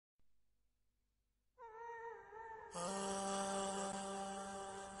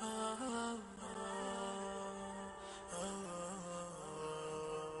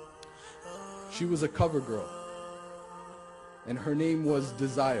She was a cover girl, and her name was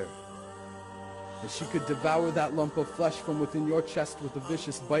Desire. And she could devour that lump of flesh from within your chest with a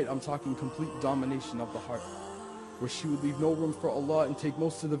vicious bite. I'm talking complete domination of the heart, where she would leave no room for Allah and take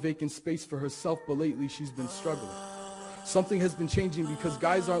most of the vacant space for herself. But lately she's been struggling. Something has been changing because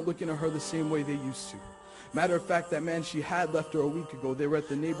guys aren't looking at her the same way they used to. Matter of fact, that man she had left her a week ago. They were at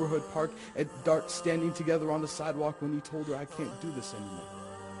the neighborhood park at dark, standing together on the sidewalk when he told her, "I can't do this anymore.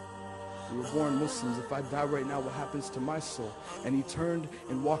 We were born Muslims. If I die right now, what happens to my soul?" And he turned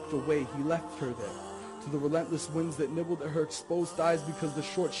and walked away. He left her there to the relentless winds that nibbled at her exposed thighs, because the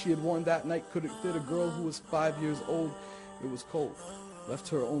shorts she had worn that night couldn't fit a girl who was 5 years old. It was cold. Left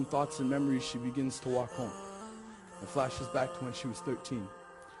to her own thoughts and memories, she begins to walk home and flashes back to when she was 13.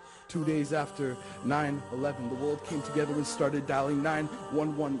 2 days after 9/11, the world came together and started dialing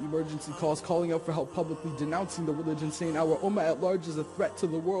 911 emergency calls, calling out for help, publicly denouncing the religion, saying our ummah at large is a threat to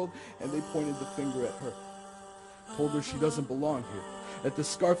the world, and they pointed the finger at her. Told her she doesn't belong here, that the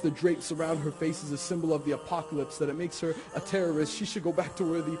scarf that drapes around her face is a symbol of the apocalypse, that it makes her a terrorist. She should go back to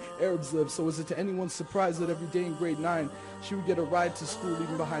where the Arabs live. So is it to anyone's surprise that every day in grade 9, she would get a ride to school,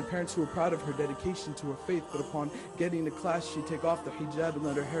 leaving behind parents who were proud of her dedication to her faith. But upon getting to class, she'd take off the hijab and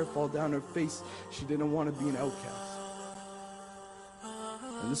let her hair fall down her face. She didn't want to be an outcast.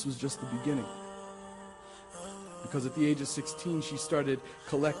 And this was just the beginning. Because at the age of 16, she started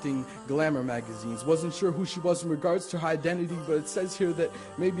collecting glamour magazines. Wasn't sure who she was in regards to her identity, but it says here that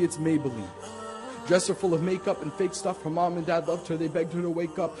maybe it's Maybelline. Dressed her full of makeup and fake stuff. Her mom and dad loved her. They begged her to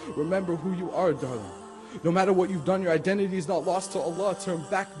wake up. Remember who you are, darling. No matter what you've done, your identity is not lost to Allah. Turned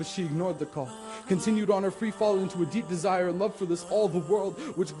back, but she ignored the call. Continued on her free fall into a deep desire and love for this all the world,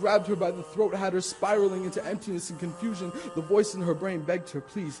 which grabbed her by the throat, had her spiraling into emptiness and confusion. The voice in her brain begged her,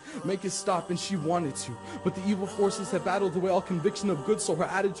 please, make it stop, and she wanted to. But the evil forces had battled away all conviction of good, so her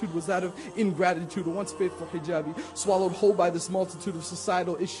attitude was that of ingratitude. A once faithful hijabi, swallowed whole by this multitude of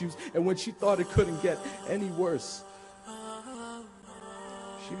societal issues, and when she thought it couldn't get any worse,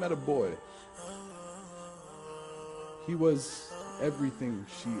 she met a boy. He was everything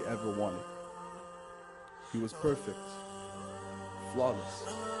she ever wanted. He was perfect, flawless.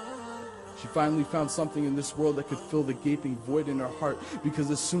 She finally found something in this world that could fill the gaping void in her heart, because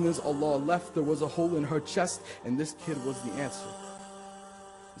as soon as Allah left, there was a hole in her chest, and this kid was the answer.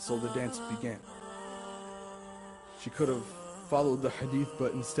 And so the dance began. She could have followed the hadith,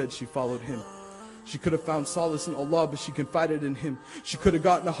 but instead she followed him. She could have found solace in Allah, but she confided in him. She could have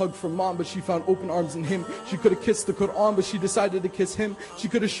gotten a hug from mom, but she found open arms in him. She could have kissed the Quran, but she decided to kiss him. She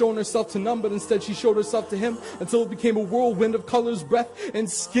could have shown herself to none, but instead she showed herself to him, until it became a whirlwind of colors, breath, and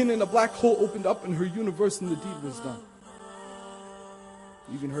skin, and a black hole opened up in her universe, and the deed was done.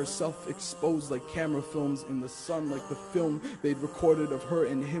 Even herself exposed like camera films in the sun, like the film they'd recorded of her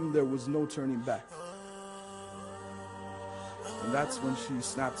and him. There was no turning back. And that's when she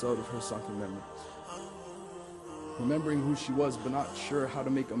snaps out of her sunken memories. Remembering who she was, but not sure how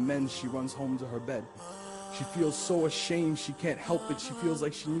to make amends, she runs home to her bed. She feels so ashamed she can't help it. She feels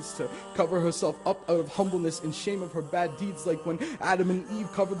like she needs to cover herself up out of humbleness and shame of her bad deeds, like when Adam and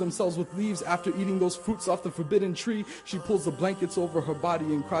Eve covered themselves with leaves after eating those fruits off the forbidden tree. She pulls the blankets over her body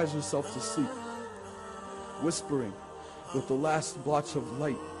and cries herself to sleep, whispering with the last blotch of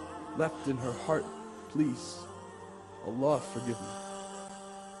light left in her heart, please, Allah forgive me.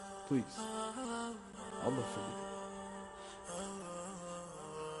 Please, Allah forgive me.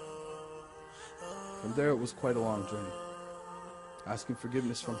 From there, it was quite a long journey. Asking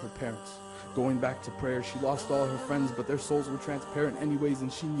forgiveness from her parents, going back to prayer. She lost all her friends, but their souls were transparent anyways,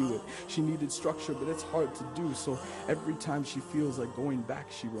 and she knew it. She needed structure, but it's hard to do. So every time she feels like going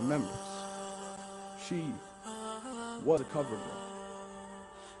back, she remembers. She was a cover girl.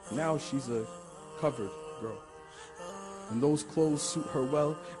 Now she's a covered girl. And those clothes suit her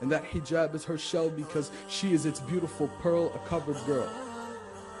well, and that hijab is her shell, because she is its beautiful pearl, a covered girl.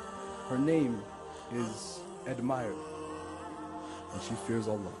 Her name is admired, and she fears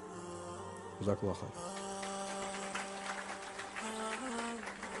Allah. Jazakallah khair.